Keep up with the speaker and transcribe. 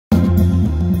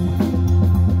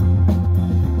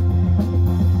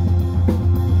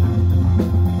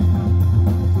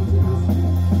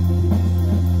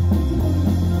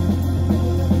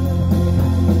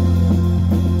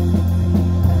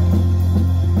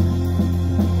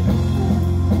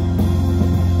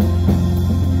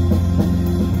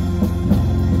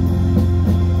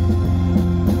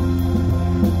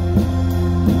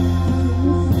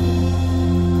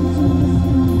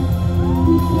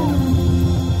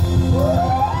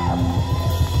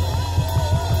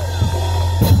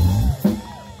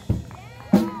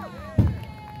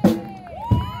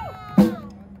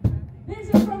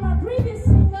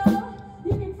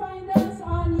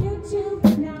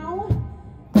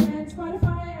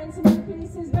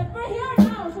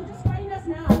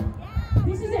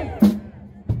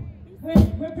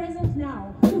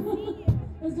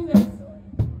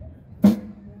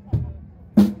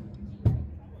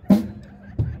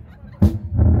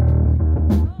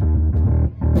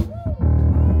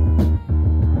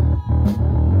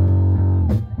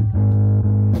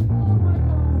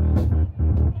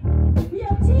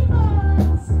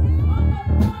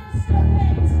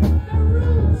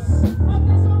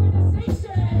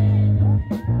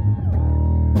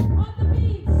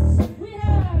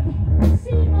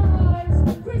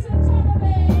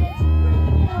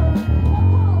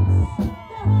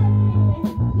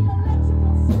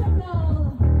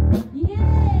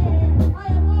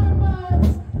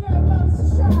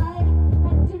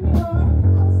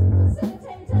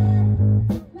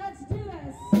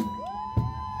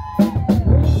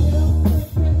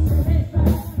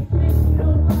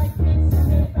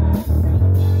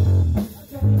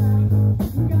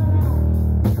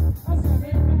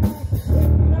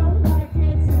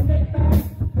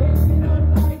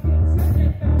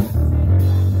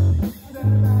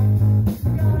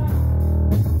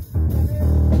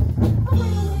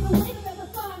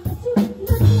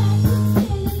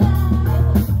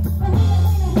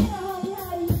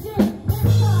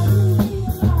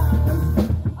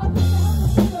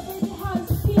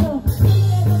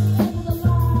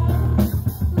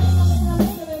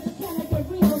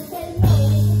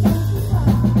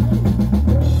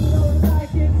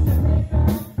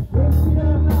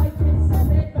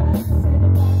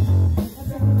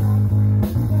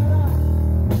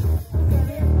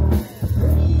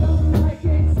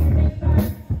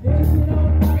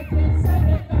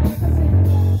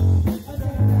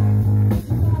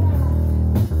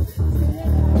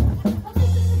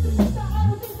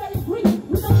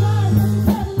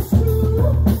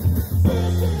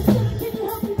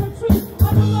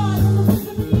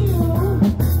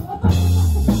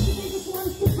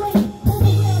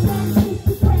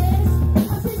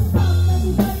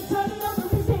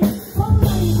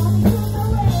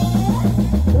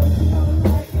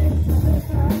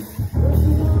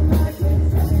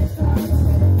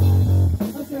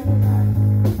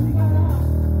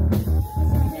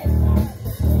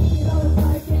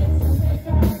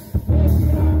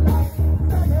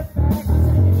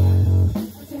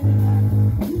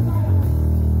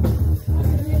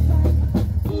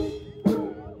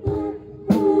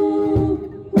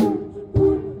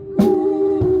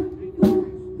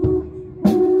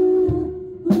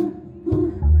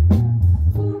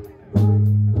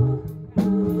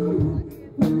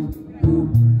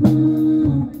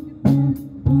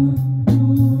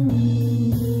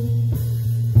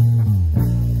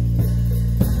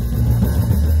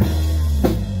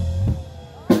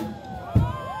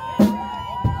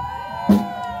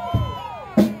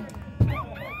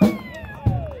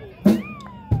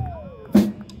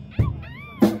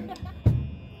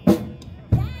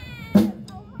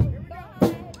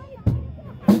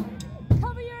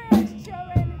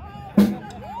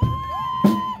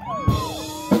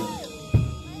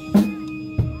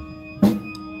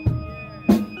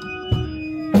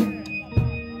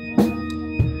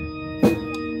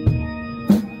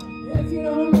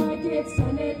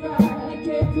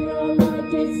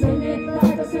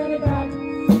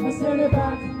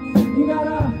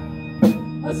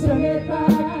send it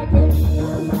back. If you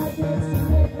don't like it,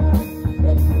 send it back.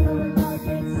 If you don't like it,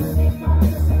 send it back.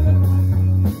 Send it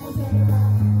back. I'll send it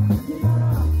back. You know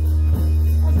that. I'll send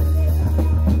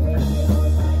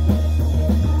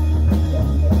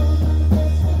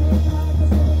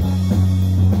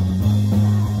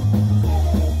it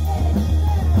back.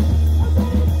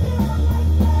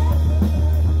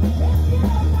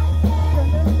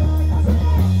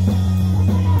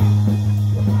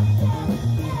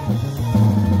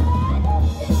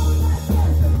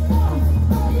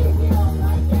 If you don't like it, send it back. If you don't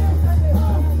like it, send it back.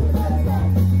 I'll send it back.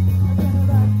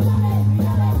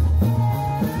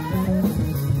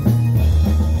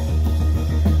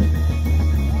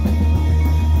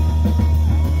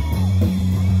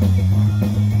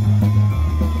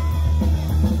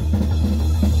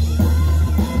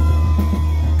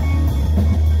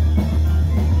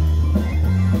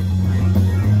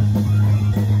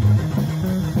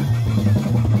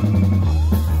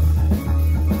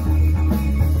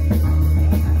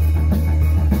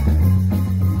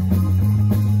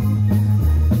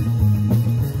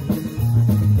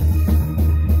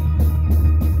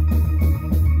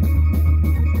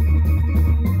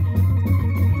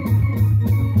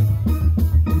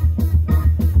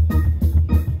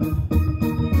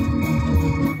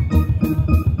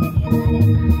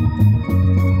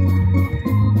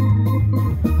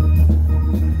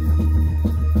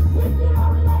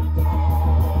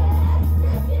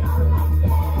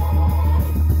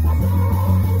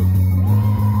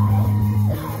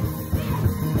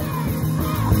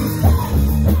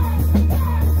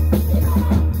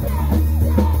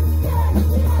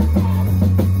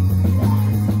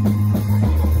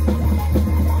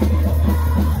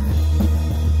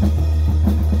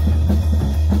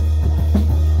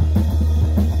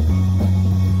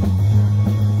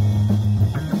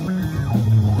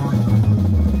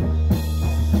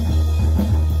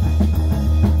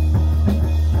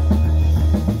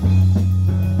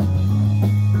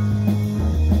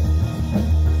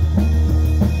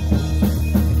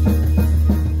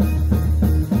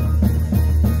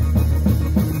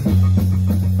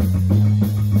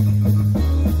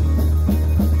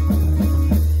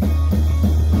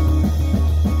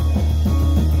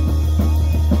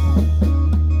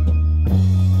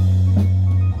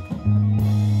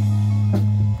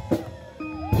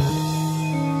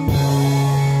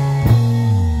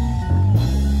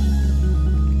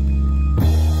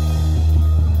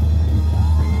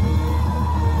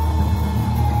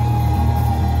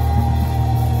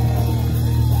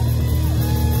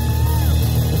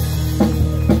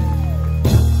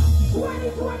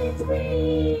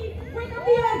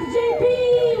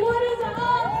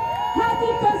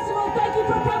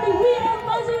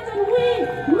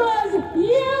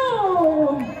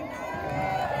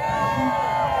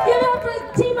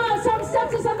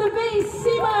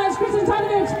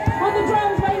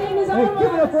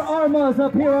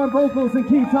 Up here on vocals and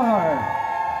guitar,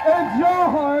 and your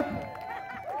harp.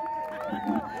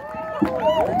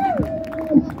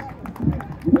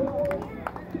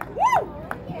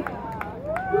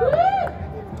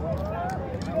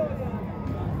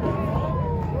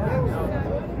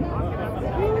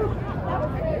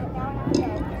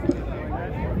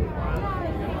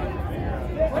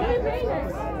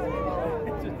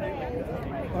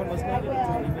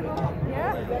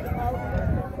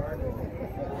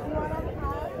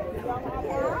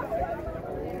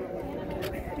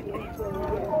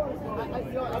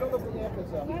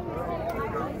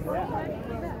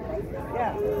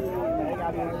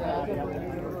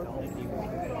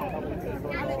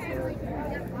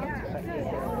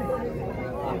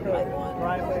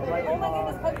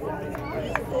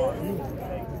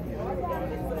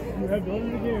 You have done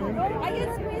it again. I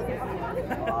get squeezed.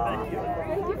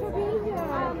 Thank you for being here.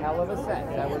 Hell of a set.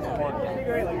 That was fun. Thank you.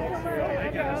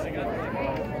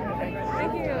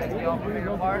 Thank you for being a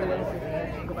part of this.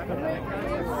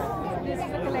 This is a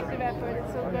collective effort.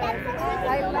 It's so good. I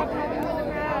love having you in the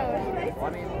crowd.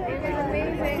 You guys are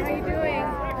amazing. How are you doing?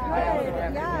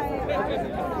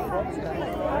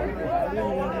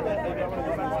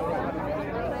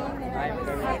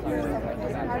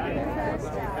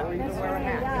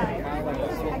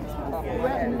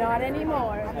 Not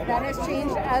anymore. That has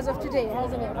changed as of today,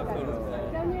 hasn't it?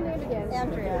 Tell me your name again.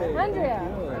 Andrea. Andrea.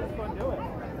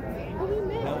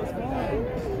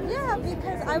 Yeah,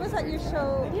 because I was at your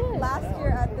show last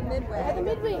year at the Midway. At the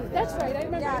Midway, that's right. I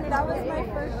remember. Yeah, that was my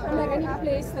first show. I'm like, I need to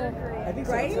place the.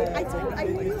 Right? I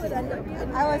knew you would end up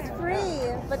being. I was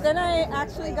free, but then I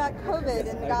actually got COVID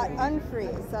and got unfree,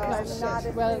 so I'm not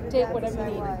as well. Take whatever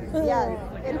you need. Yes,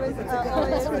 it was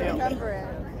always remember it.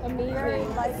 Amazing. Very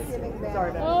life-giving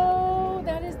band. Oh, Oh,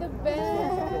 that is the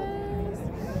best.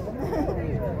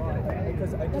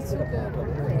 That's so good.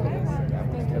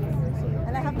 Thank you.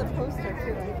 And I have the poster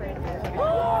too.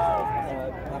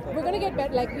 We're gonna get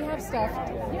better. Like we have stuff.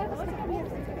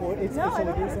 Well, it's No, I so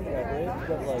don't it isn't ever,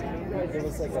 but like there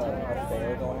was like a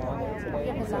fair going on there today.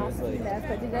 Yeah, So it was like, left,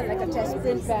 but did that like a test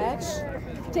print batch.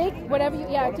 Take whatever you.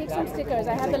 Yeah, take some stickers.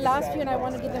 I have the last few, and I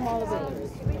want to give them all away.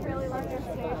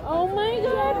 Oh my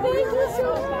God! Thank you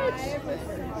so much.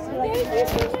 Thank you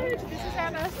so much. This is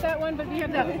not us, that one, but we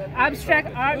have the abstract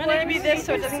art. I'm gonna give you this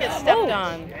so it doesn't get stepped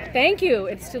on. Thank you.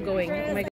 It's still going. Oh my God.